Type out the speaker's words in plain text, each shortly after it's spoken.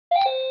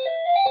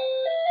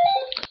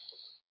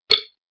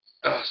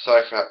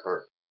Sorry for that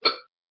burp.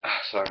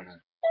 Sorry.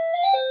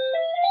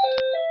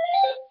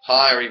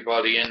 Hi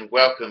everybody and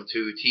welcome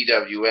to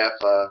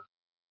TWF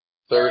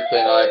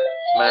Thursday Night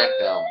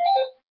SmackDown.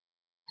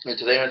 And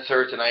today on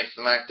Thursday Night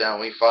SmackDown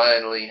we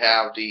finally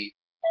have the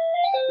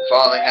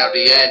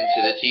end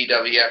to the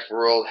TWF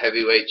World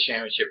Heavyweight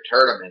Championship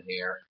Tournament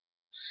here.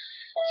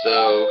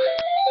 So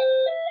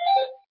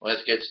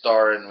let's get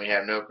started, and we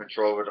have no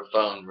control over the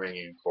phone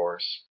ringing, of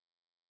course.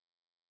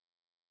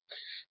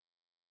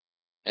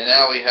 And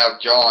now we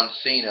have John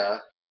Cena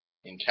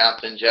and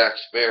Captain Jack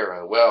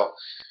Sparrow. Well,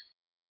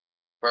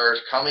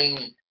 first,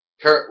 coming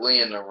currently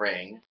in the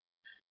ring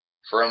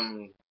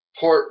from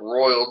Port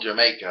Royal,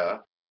 Jamaica,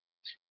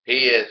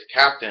 he is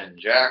Captain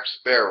Jack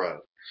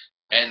Sparrow.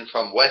 And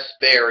from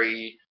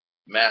Westbury,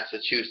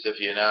 Massachusetts,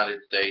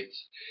 United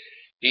States,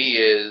 he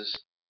is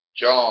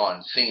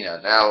John Cena.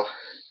 Now,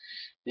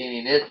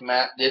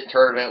 this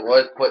tournament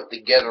was put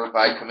together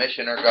by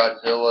Commissioner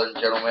Godzilla and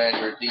General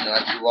Manager Cena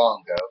not too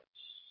long ago.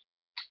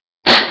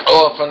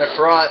 Oh, from the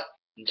front,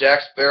 Jack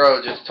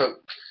Sparrow just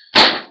took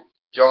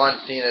John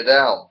Cena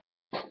down.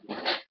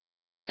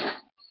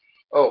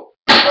 Oh.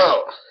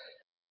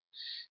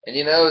 And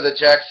you know that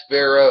Jack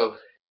Sparrow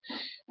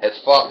has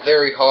fought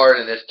very hard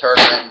in this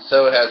tournament, and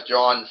so has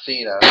John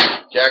Cena.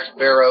 Jack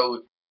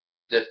Sparrow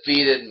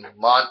defeated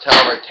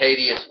Montel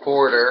Rotatius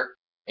Porter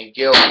and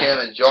Gil Kim,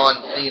 and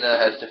John Cena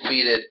has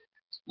defeated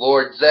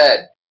Lord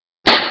Zed.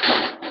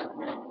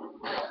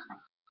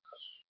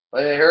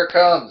 Well, here it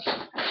comes.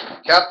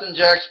 Captain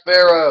Jack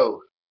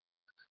Sparrow.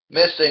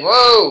 Missing.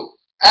 Whoa!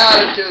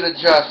 Attitude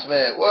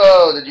adjustment.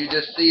 Whoa, did you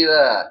just see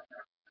that?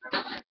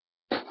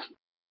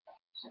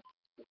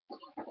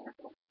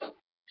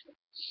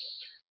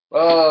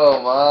 Oh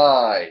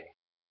my.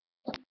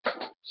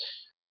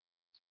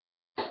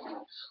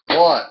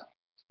 1,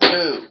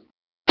 2,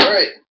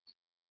 3.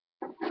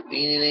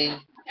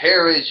 Ding.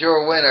 Here is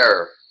your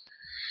winner.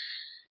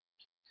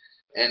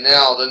 And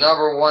now the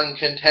number one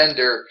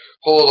contender.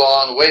 Hold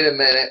on, wait a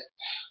minute.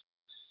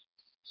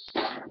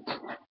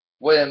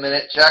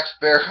 Jack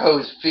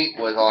Sparrow's feet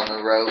was on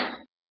the rope.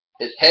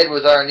 His head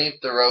was underneath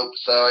the rope,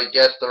 so I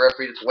guess the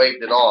referee just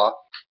waved it off.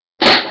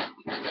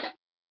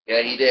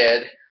 Yeah, he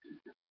did.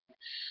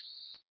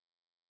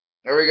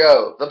 Here we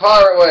go. The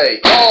Pirate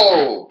Way.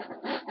 Oh!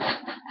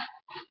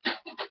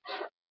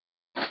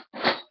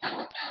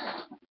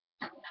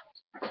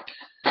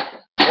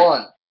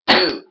 One,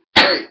 two,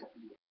 three.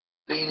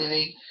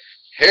 Ding.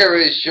 Here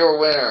is your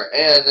winner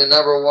and the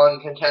number one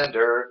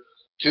contender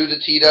to the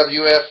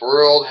TWF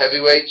World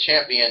Heavyweight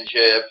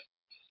Championship,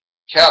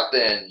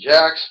 Captain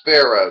Jack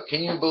Sparrow.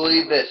 Can you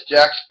believe this?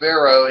 Jack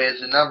Sparrow is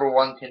the number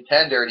one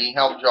contender, and he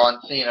helped John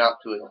Cena up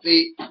to his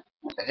feet,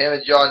 and him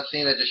and John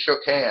Cena just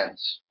shook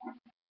hands.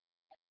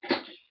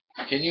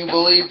 Can you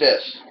believe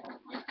this?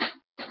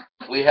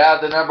 We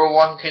have the number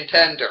one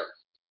contender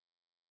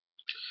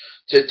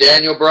to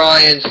Daniel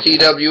Bryan's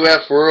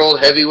TWF World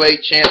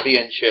Heavyweight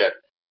Championship.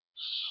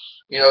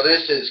 You know,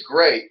 this is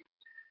great.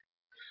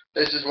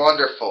 This is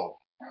wonderful.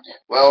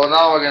 Well,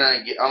 now I'm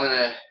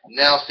gonna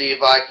now see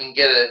if I can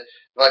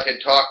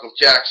talk with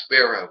Jack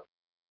Sparrow.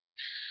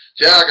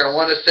 Jack, I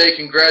want to say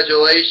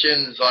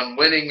congratulations on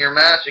winning your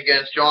match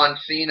against John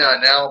Cena,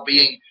 now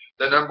being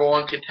the number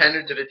one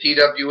contender to the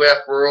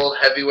TWF World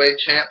Heavyweight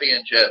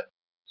Championship.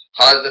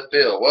 How does it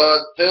feel? Well,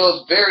 it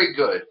feels very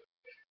good,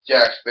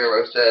 Jack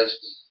Sparrow says.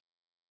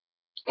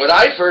 When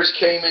I first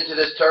came into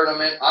this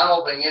tournament, I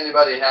don't think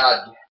anybody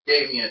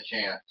gave me a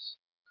chance.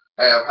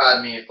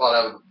 Thought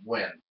I would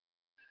win.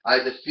 I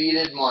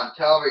defeated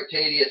Montel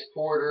Rotatius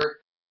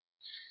Porter.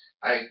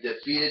 I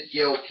defeated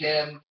Gil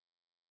Kim.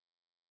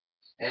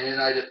 And then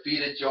I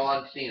defeated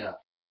John Cena.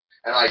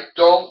 And I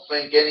don't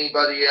think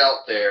anybody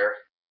out there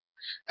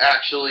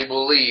actually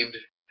believed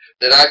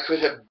that I could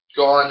have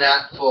gone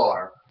that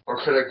far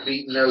or could have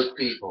beaten those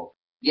people.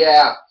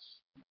 Yeah,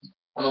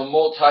 I'm a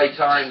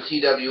multi-time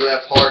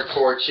TWF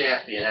Hardcore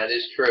champion. That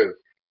is true.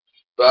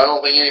 But I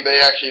don't think anybody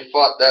actually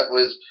thought that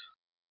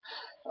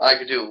I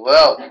could do.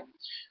 Well,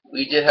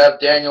 we did have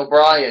Daniel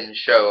Bryan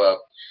show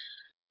up.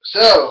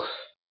 So,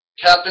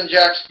 Captain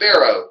Jack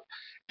Sparrow,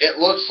 it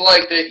looks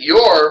like that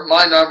you're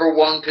my number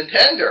one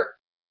contender.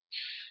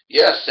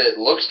 Yes, it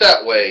looks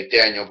that way,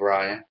 Daniel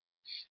Bryan.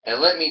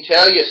 And let me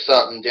tell you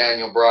something,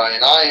 Daniel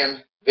Bryan. I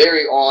am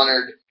very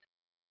honored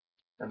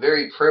and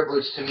very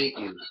privileged to meet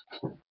you.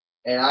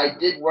 And I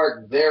did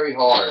work very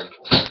hard.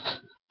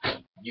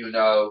 You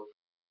know,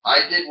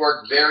 I did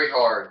work very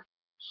hard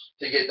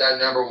to get that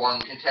number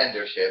one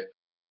contendership.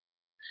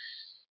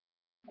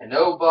 And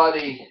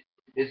nobody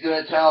is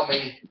going to tell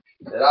me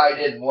that I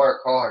didn't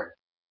work hard.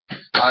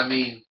 I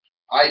mean,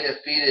 I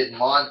defeated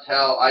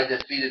Montel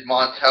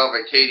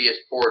Rotatius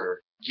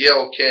Porter,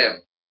 Gil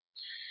Kim.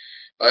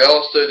 I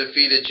also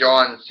defeated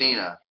John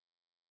Cena.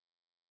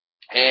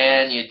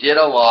 And you did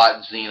a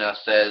lot, Cena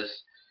says.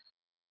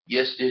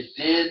 Yes, you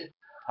did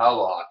a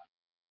lot.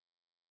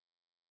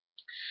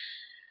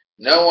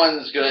 No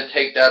one's going to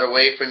take that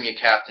away from you,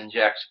 Captain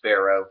Jack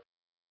Sparrow.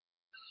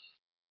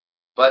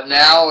 But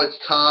now it's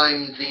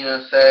time,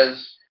 Cena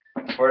says,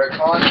 for the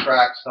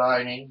contract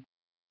signing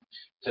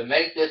to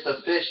make this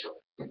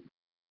official.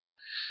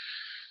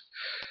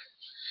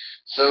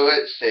 So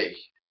let's see.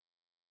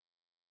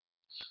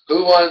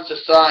 Who wants to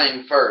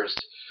sign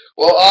first?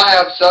 Well, I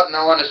have something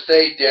I want to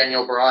say,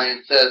 Daniel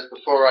Bryan says,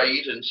 before I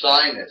even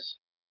sign this.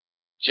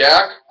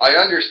 Jack, I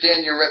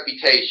understand your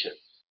reputation.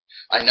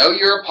 I know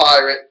you're a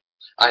pirate.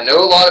 I know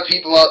a lot of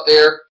people out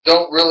there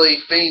don't really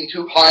think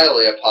too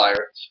highly of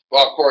pirates.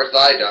 Well, of course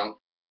I don't.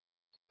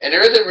 And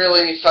there isn't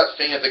really any such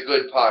thing as a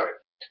good pirate.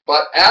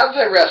 But as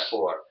a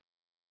wrestler,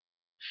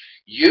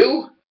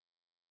 you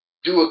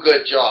do a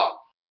good job.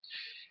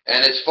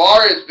 And as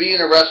far as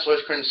being a wrestler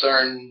is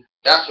concerned,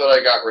 that's what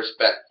I got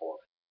respect for.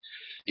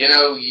 You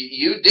know,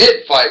 you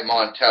did fight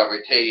Montel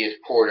Ratavius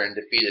Porter and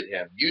defeated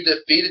him. You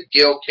defeated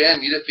Gil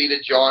Kim. You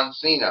defeated John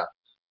Cena.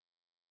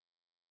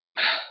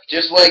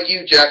 Just like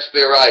you, Jack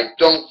Sparrow, I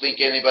don't think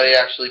anybody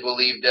actually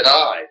believed that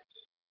I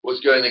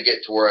was going to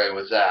get to where I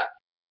was at.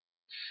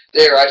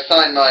 There, I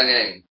signed my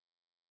name.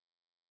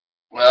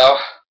 Well,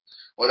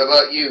 what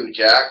about you,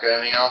 Jack?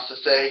 Anything else to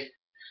say?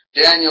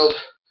 Daniel,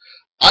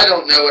 I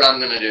don't know what I'm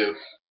going to do,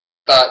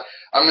 but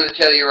I'm going to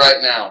tell you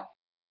right now.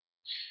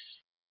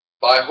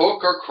 By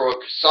hook or crook,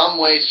 some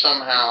way,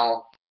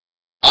 somehow,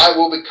 I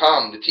will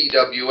become the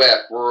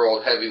TWF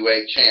World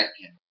Heavyweight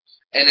Champion.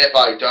 And if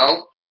I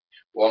don't,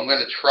 well, I'm going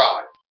to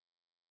try.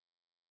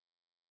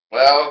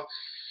 Well,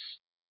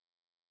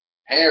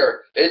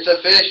 here, it's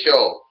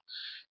official.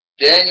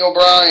 Daniel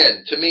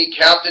Bryan to meet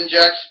Captain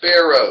Jack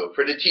Sparrow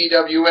for the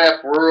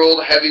TWF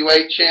World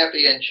Heavyweight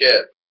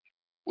Championship.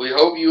 We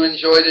hope you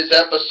enjoyed this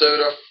episode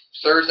of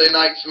Thursday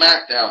Night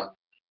SmackDown.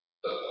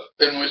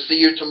 And we'll see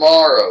you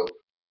tomorrow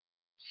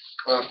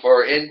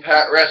for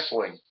Impact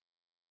Wrestling.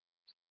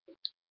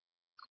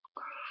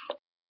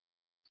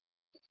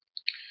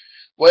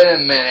 Wait a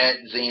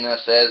minute, Xena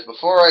says.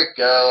 Before I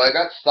go, I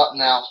got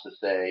something else to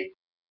say.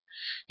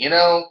 You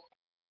know,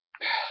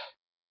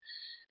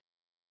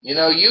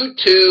 you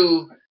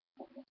two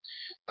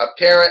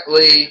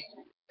apparently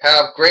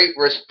have great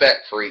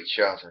respect for each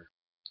other.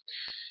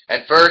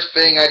 And first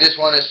thing, I just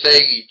want to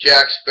say,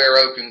 Jack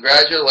Sparrow,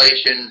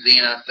 congratulations,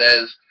 Xena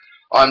says,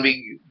 on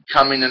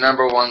becoming the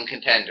 #1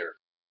 contender.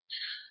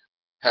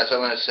 That's what I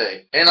want to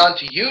say. And on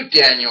to you,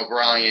 Daniel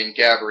Bryan,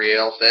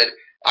 Gabrielle said,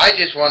 I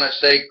just want to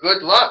say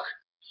good luck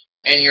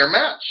in your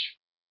match.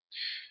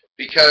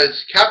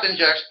 Because Captain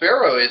Jack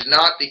Sparrow is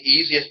not the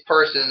easiest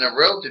person in the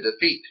world to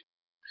defeat.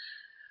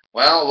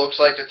 Well, looks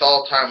like that's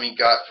all the time we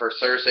got for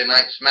Thursday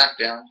Night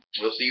SmackDown.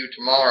 We'll see you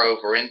tomorrow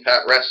for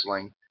Impact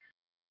Wrestling.